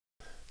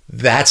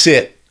That's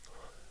it.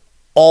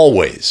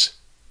 Always.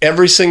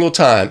 Every single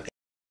time.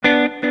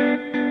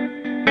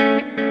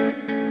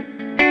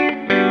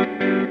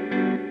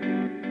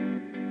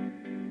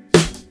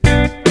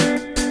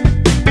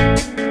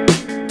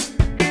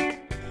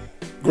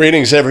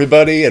 Greetings,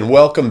 everybody, and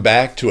welcome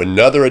back to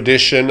another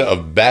edition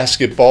of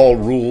Basketball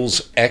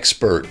Rules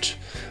Expert,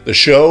 the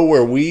show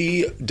where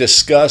we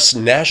discuss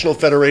National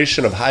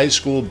Federation of High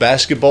School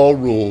Basketball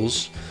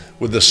rules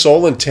with the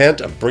sole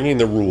intent of bringing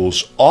the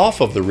rules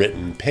off of the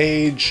written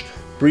page,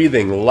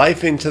 breathing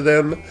life into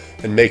them,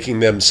 and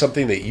making them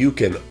something that you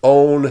can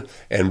own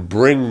and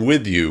bring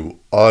with you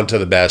onto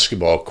the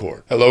basketball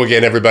court. Hello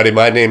again, everybody.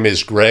 My name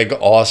is Greg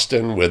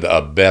Austin with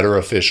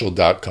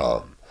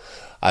abetterofficial.com.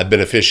 I've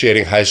been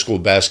officiating high school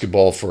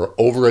basketball for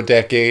over a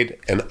decade,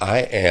 and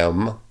I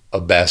am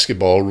a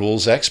basketball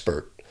rules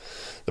expert.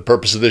 The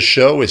purpose of this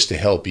show is to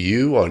help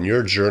you on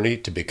your journey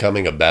to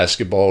becoming a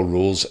basketball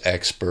rules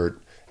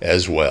expert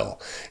as well.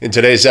 In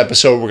today's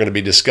episode, we're going to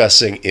be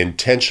discussing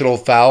intentional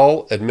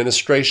foul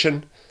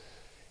administration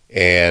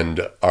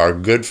and our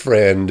good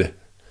friend,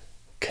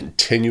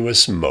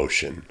 continuous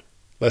motion.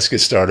 Let's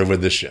get started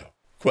with the show.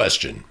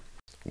 Question: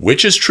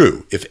 which is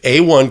true if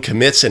A1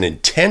 commits an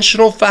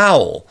intentional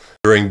foul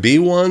during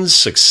B1's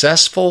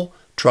successful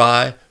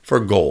try for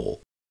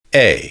goal?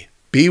 A,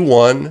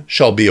 B1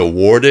 shall be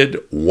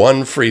awarded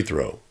 1 free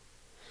throw.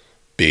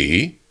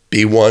 B,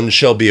 B1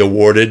 shall be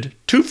awarded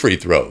 2 free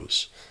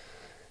throws.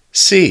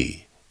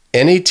 C,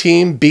 any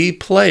Team B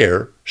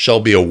player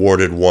shall be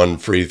awarded 1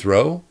 free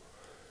throw.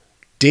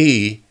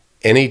 D,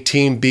 any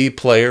Team B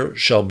player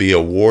shall be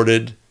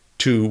awarded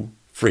 2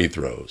 free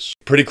throws.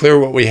 Pretty clear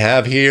what we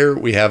have here.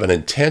 We have an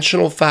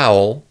intentional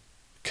foul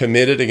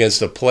committed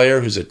against a player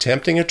who's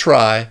attempting a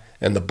try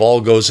and the ball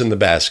goes in the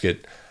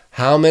basket.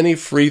 How many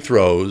free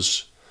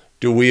throws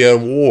do we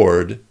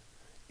award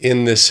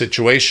in this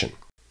situation?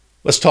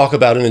 Let's talk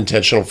about an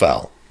intentional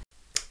foul.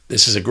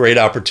 This is a great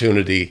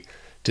opportunity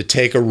to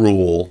take a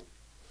rule,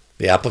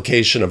 the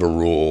application of a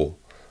rule,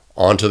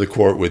 onto the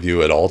court with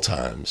you at all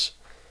times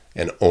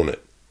and own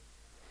it.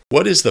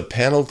 What is the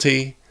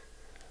penalty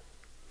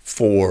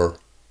for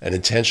an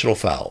intentional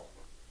foul?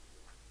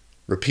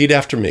 Repeat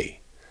after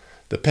me.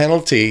 The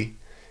penalty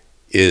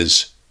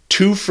is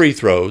 2 free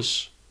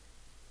throws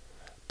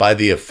by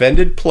the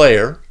offended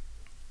player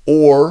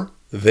or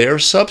their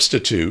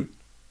substitute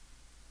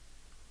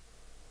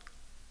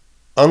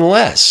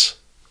unless,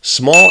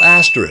 small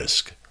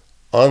asterisk,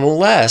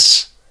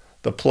 unless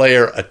the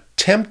player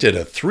attempted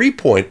a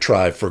 3-point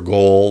try for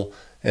goal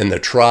and the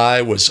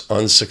try was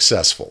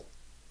unsuccessful.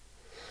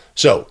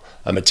 So,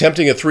 I'm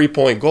attempting a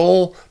 3-point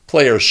goal,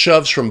 player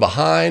shoves from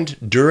behind.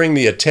 During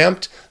the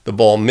attempt, the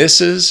ball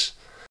misses.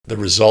 The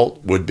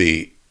result would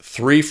be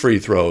 3 free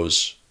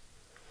throws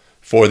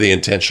for the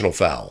intentional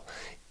foul.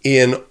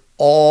 In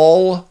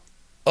all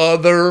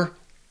other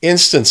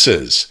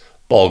instances,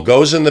 ball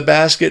goes in the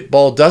basket,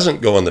 ball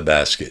doesn't go in the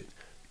basket.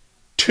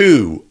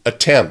 2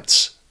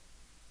 attempts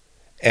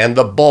and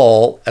the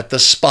ball at the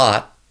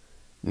spot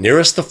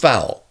nearest the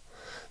foul.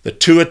 The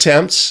 2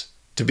 attempts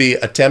to be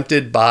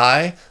attempted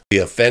by the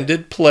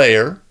offended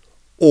player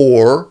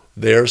or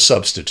their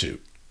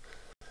substitute.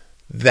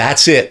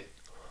 That's it.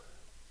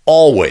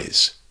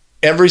 Always.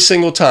 Every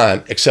single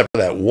time, except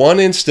for that one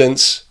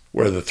instance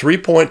where the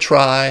 3-point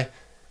try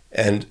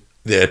and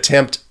the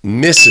attempt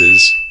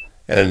misses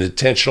and an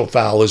intentional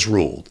foul is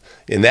ruled.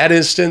 In that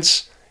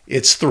instance,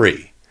 it's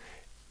 3.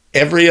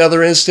 Every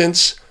other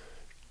instance,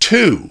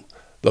 2.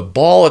 The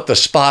ball at the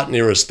spot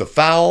nearest the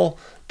foul,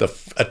 the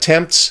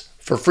attempts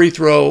for free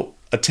throw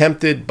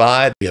attempted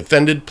by the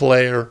offended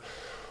player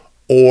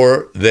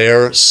or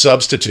their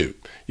substitute.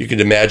 You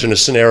can imagine a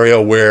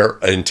scenario where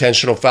an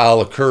intentional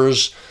foul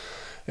occurs,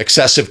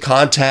 excessive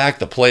contact,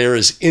 the player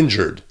is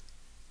injured.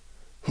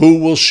 Who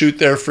will shoot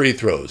their free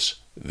throws?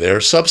 Their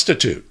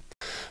substitute.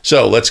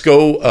 So let's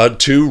go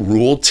to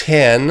Rule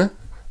 10,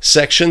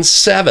 Section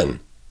 7,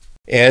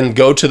 and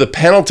go to the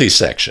penalty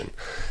section.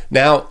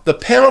 Now, the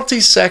penalty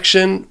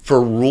section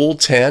for Rule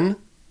 10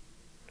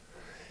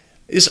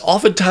 is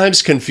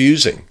oftentimes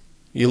confusing.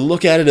 You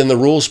look at it in the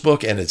rules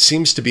book and it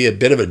seems to be a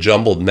bit of a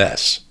jumbled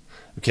mess.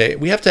 Okay,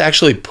 we have to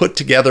actually put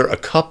together a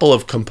couple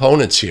of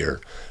components here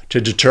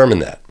to determine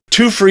that.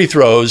 2 free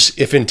throws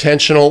if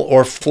intentional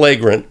or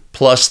flagrant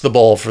plus the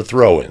ball for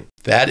throw-in.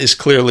 That is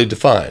clearly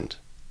defined.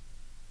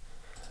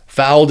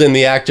 Fouled in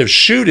the act of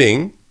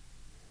shooting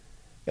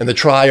and the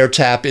try or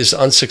tap is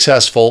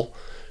unsuccessful.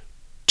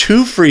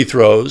 2 free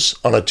throws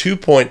on a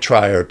 2-point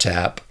try or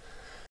tap.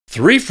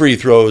 3 free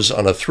throws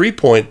on a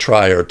 3-point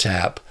try or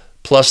tap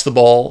plus the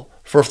ball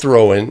for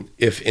throw-in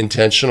if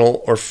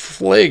intentional or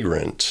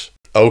flagrant.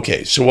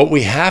 Okay, so what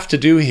we have to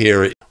do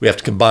here, we have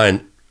to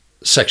combine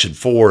Section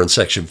 4 and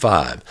Section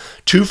 5.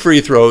 2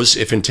 free throws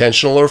if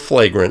intentional or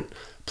flagrant,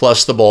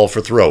 plus the ball for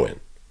throw-in.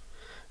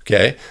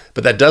 Okay,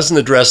 but that doesn't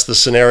address the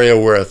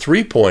scenario where a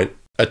 3-point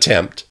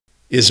attempt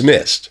is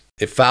missed.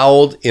 If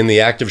fouled in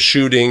the act of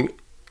shooting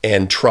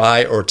and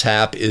try or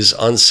tap is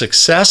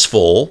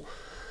unsuccessful,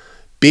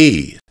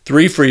 B,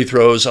 3 free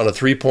throws on a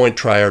 3-point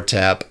try or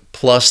tap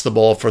plus the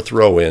ball for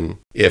throw-in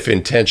if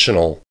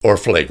intentional or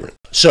flagrant.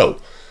 So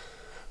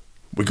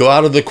we go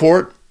out of the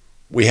court.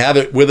 We have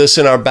it with us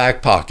in our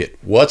back pocket.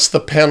 What's the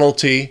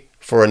penalty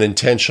for an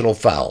intentional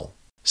foul?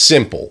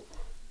 Simple.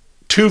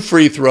 2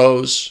 free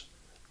throws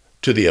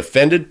to the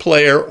offended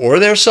player or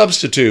their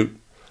substitute,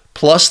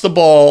 plus the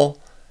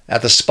ball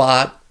at the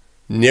spot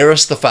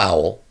nearest the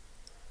foul,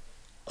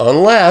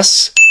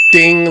 unless,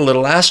 ding,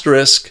 little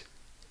asterisk,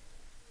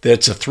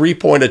 that's a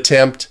 3-point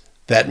attempt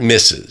that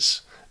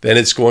misses. Then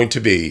it's going to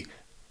be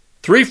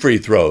 3 free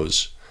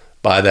throws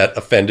by that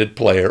offended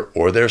player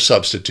or their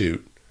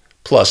substitute,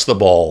 plus the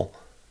ball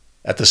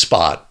at the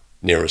spot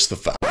nearest the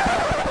foul.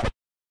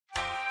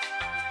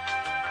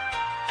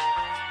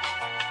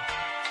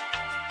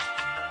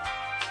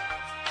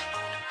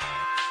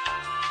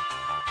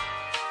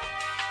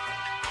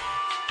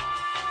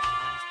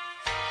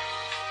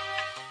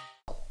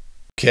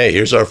 Okay,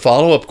 here's our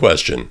follow-up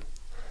question.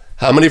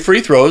 How many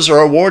free throws are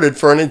awarded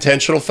for an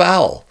intentional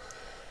foul?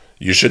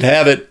 You should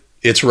have it.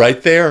 It's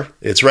right there.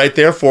 It's right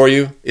there for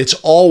you. It's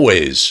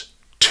always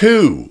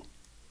 2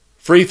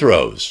 free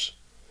throws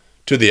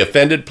to the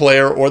offended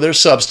player or their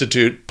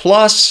substitute,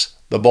 plus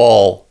the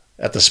ball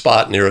at the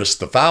spot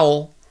nearest the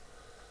foul,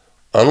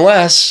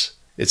 unless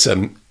it's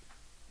a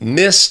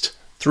missed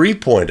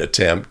 3-point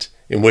attempt,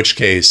 in which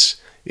case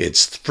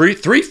it's 3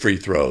 free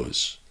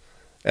throws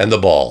and the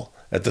ball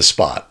at the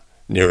spot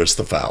nearest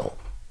the foul.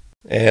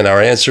 And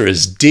our answer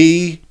is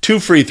D, 2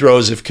 free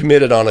throws if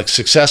committed on a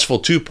successful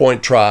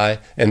 2-point try,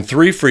 and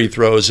 3 free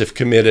throws if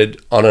committed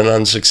on an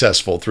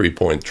unsuccessful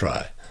 3-point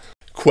try.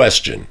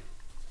 Question: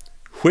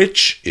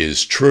 which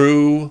is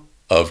true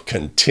of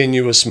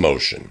continuous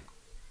motion?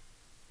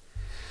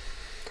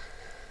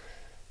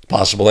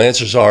 Possible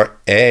answers are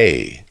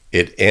A,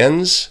 it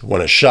ends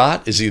when a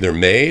shot is either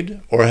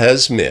made or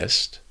has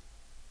missed.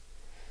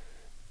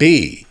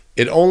 B,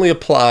 it only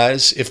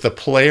applies if the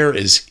player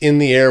is in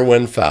the air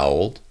when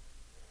fouled.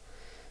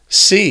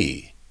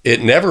 C,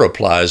 it never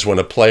applies when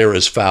a player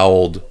is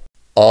fouled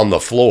on the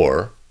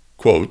floor,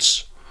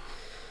 quotes.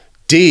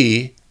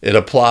 D, it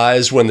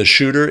applies when the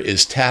shooter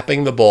is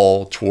tapping the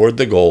ball toward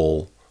the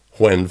goal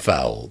when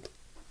fouled.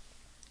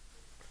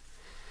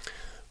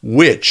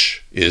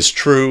 Which is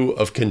true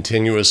of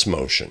continuous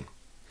motion?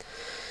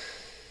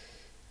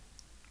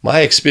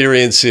 My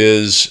experience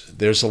is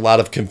there's a lot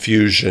of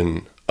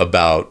confusion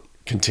about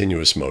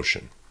continuous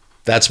motion.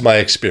 That's my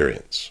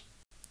experience.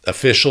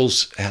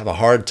 Officials have a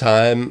hard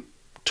time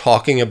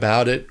talking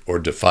about it or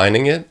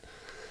defining it.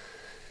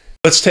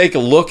 Let's take a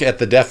look at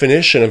the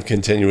definition of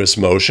continuous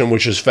motion,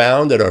 which is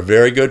found at our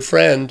very good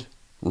friend,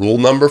 rule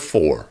number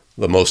 4,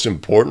 the most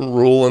important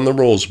rule in the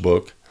rules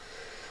book.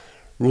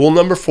 Rule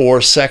number 4,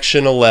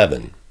 section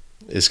 11,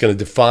 is going to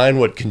define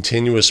what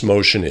continuous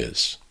motion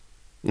is.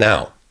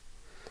 Now,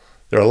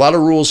 there are a lot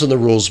of rules in the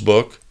rules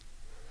book.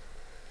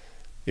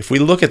 If we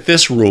look at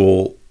this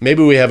rule,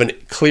 maybe we have a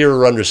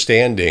clearer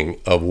understanding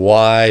of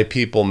why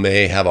people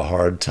may have a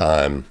hard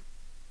time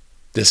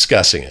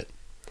discussing it.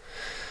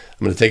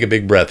 I'm going to take a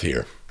big breath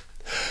here.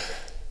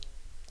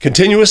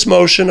 Continuous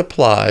motion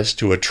applies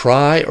to a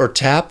try or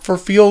tap for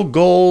field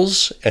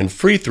goals and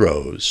free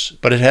throws,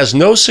 but it has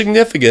no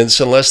significance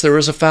unless there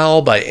is a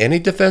foul by any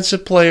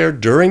defensive player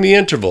during the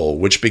interval,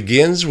 which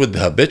begins with the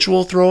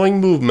habitual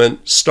throwing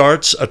movement,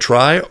 starts a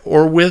try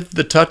or with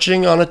the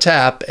touching on a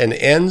tap, and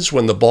ends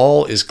when the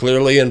ball is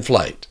clearly in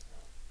flight.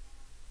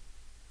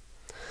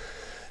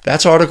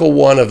 That's Article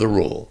 1 of the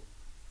rule.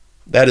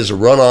 That is a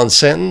run-on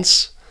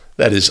sentence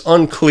that is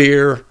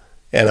unclear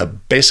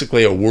and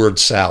basically a word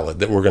salad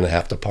that we're going to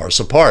have to parse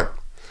apart.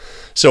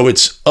 So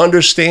it's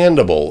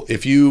understandable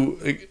if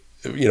you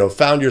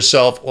found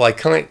yourself, well, I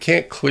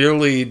can't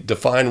clearly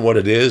define what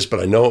it is, but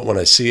I know it when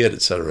I see it,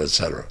 etc.,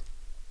 etc.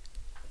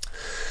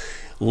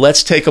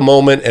 Let's take a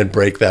moment and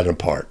break that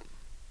apart.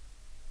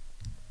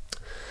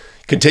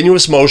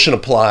 Continuous motion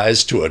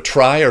applies to a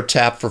try or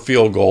tap for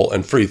field goal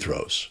and free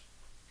throws,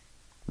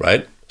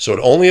 right? So it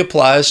only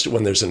applies to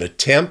when there's an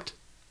attempt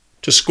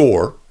to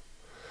score,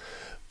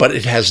 but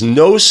it has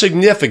no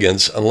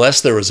significance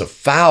unless there is a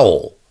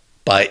foul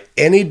by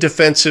any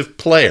defensive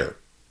player.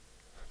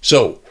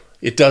 So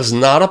it does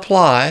not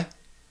apply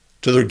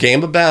to the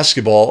game of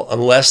basketball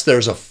unless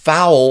there's a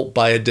foul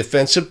by a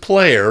defensive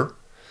player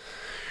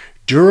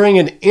during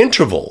an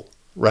interval,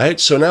 right?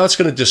 So now it's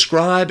going to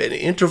describe an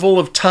interval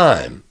of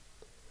time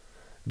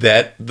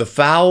that the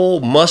foul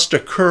must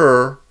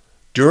occur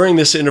during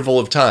this interval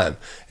of time.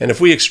 And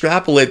if we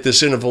extrapolate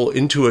this interval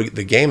into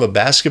the game of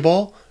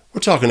basketball, we're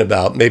talking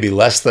about maybe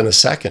less than a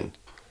second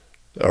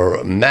or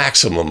a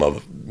maximum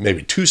of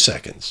maybe 2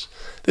 seconds.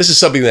 This is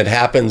something that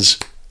happens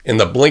in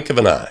the blink of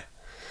an eye.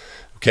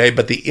 Okay,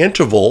 but the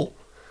interval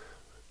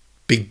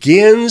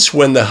begins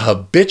when the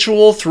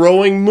habitual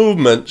throwing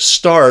movement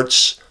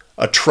starts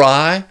a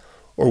try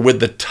or with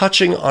the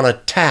touching on a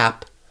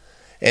tap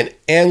and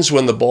ends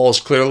when the ball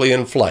is clearly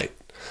in flight.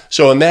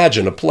 So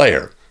imagine a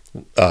player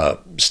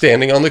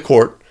standing on the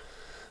court,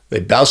 they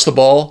bounce the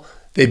ball,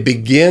 they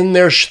begin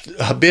their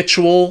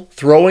habitual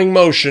throwing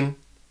motion,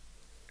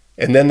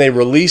 and then they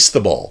release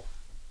the ball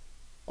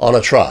on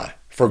a try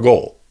for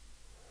goal.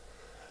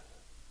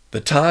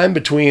 The time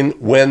between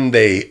when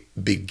they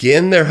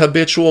begin their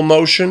habitual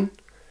motion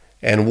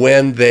and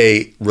when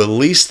they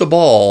release the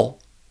ball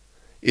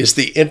is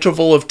the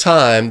interval of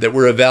time that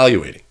we're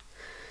evaluating.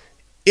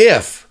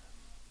 If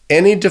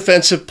any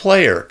defensive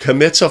player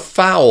commits a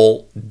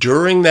foul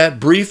during that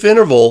brief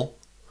interval,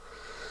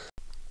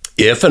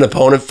 if an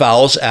opponent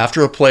fouls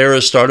after a player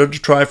has started to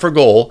try for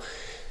goal,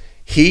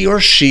 he or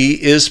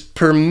she is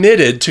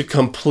permitted to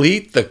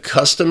complete the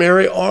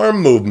customary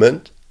arm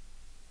movement,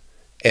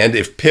 and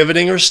if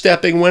pivoting or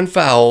stepping when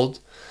fouled,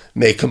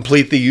 may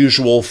complete the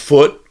usual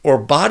foot or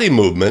body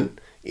movement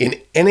in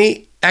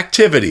any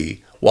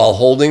activity while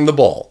holding the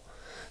ball.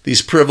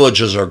 These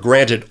privileges are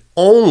granted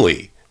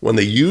only when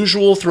the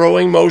usual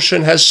throwing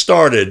motion has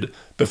started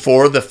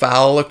before the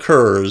foul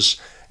occurs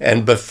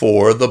and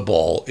before the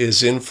ball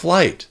is in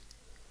flight.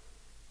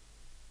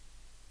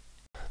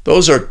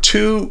 Those are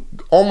two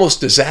almost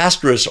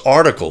disastrous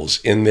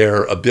articles in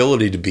their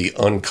ability to be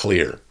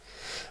unclear.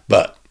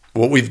 But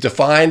what we've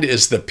defined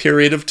is the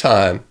period of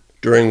time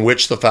during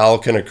which the foul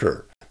can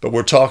occur. But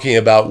we're talking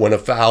about when a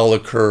foul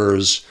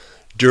occurs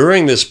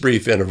during this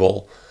brief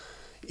interval.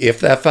 If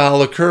that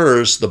foul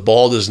occurs, the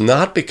ball does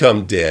not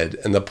become dead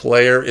and the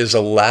player is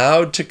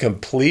allowed to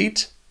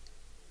complete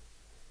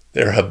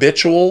their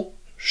habitual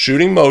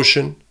shooting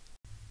motion,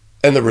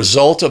 and the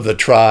result of the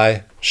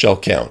try shall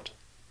count.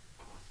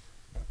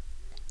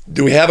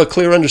 Do we have a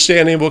clear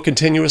understanding of what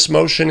continuous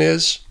motion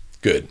is?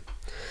 Good.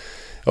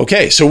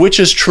 Okay, so which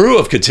is true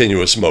of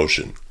continuous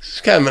motion?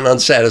 It's kind of an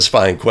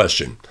unsatisfying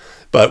question,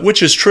 but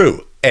which is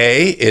true?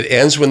 A, it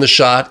ends when the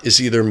shot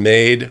is either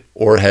made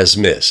or has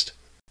missed.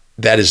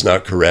 That is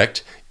not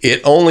correct.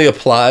 It only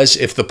applies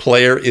if the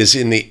player is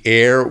in the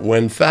air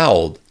when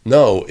fouled.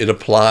 No, it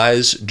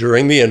applies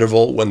during the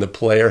interval when the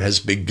player has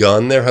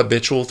begun their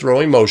habitual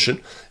throwing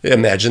motion.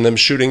 Imagine them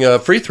shooting a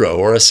free throw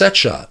or a set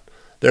shot.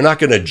 They're not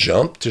going to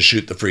jump to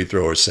shoot the free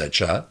throw or set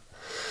shot.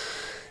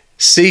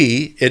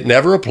 C, it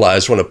never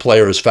applies when a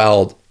player is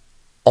fouled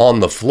on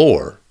the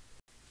floor.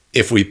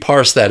 If we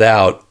parse that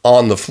out,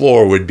 on the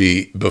floor would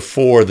be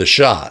before the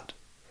shot.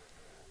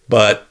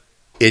 But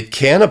it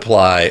can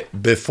apply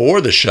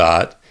before the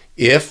shot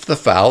if the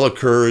foul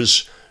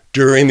occurs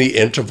during the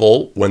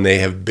interval when they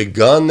have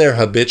begun their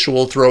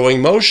habitual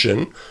throwing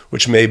motion,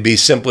 which may be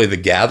simply the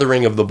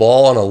gathering of the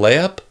ball on a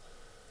layup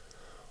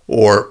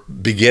or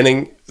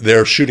beginning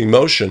their shooting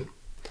motion.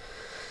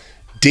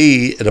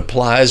 D, it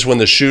applies when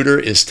the shooter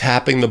is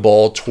tapping the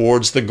ball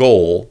towards the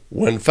goal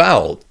when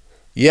fouled.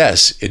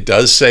 Yes, it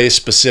does say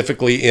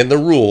specifically in the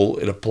rule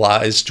it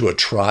applies to a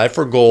try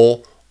for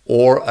goal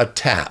or a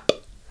tap.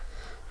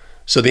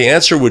 So the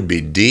answer would be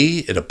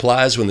D, it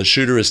applies when the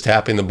shooter is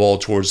tapping the ball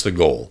towards the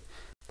goal.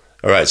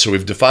 All right, so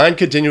we've defined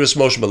continuous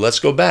motion, but let's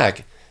go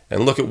back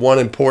and look at one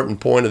important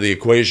point of the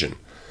equation.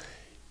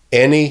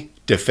 Any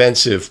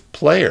defensive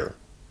player.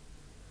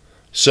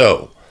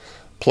 So,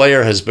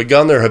 player has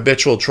begun their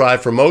habitual try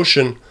for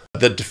motion.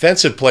 The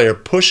defensive player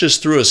pushes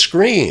through a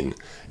screen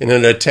in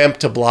an attempt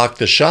to block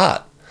the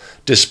shot,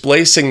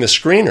 displacing the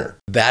screener.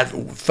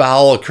 That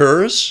foul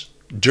occurs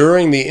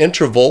during the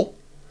interval.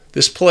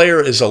 This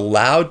player is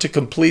allowed to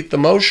complete the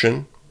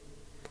motion,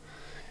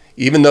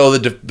 even though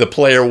the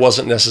player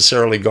wasn't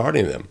necessarily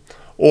guarding them.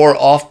 Or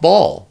off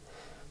ball.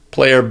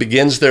 Player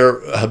begins their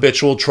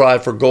habitual try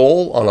for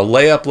goal on a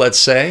layup, let's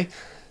say.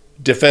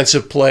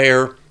 Defensive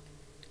player,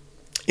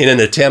 in an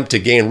attempt to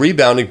gain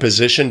rebounding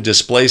position,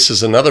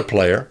 displaces another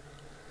player.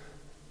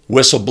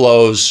 Whistle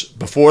blows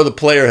before this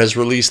player has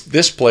released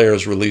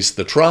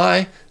the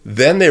try.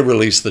 Then they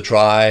release the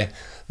try.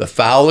 The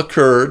foul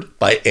occurred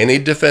by any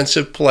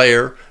defensive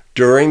player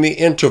during the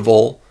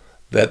interval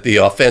that the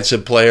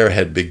offensive player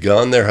had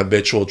begun their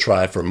habitual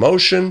try for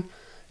motion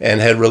and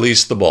had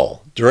released the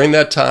ball. During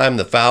that time,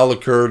 the foul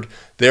occurred.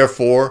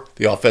 Therefore,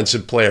 the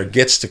offensive player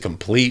gets to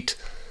complete,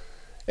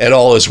 and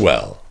all is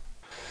well.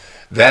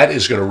 That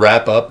is going to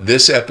wrap up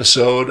this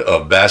episode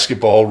of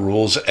Basketball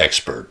Rules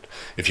Expert.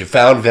 If you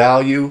found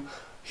value,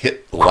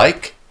 hit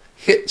like,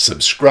 hit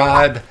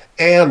subscribe,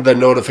 and the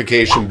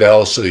notification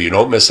bell so you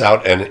don't miss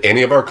out on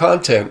any of our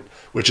content,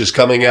 which is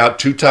coming out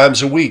 2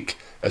 times a week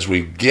as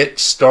we get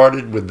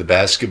started with the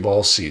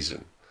basketball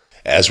season.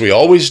 As we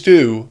always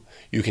do,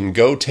 you can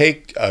go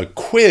take a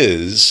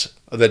quiz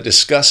that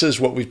discusses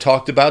what we've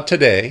talked about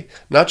today,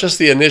 not just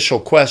the initial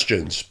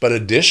questions, but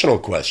additional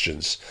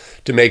questions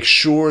to make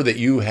sure that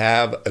you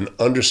have an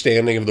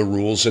understanding of the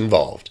rules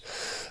involved.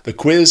 The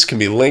quiz can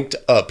be linked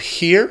up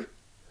here.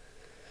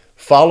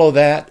 Follow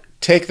that,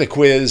 take the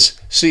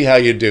quiz, see how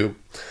you do.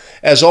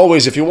 As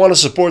always, if you want to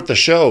support the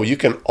show, you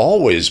can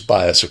always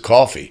buy us a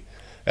coffee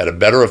at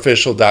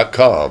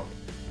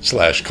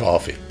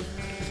abetterofficial.com/coffee.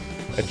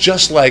 And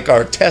just like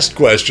our test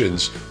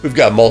questions, we've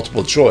got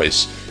multiple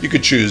choice. You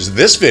could choose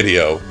this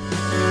video,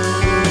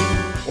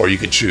 or you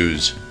could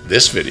choose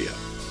this video.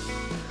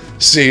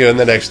 See you in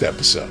the next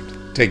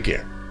episode. Take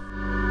care.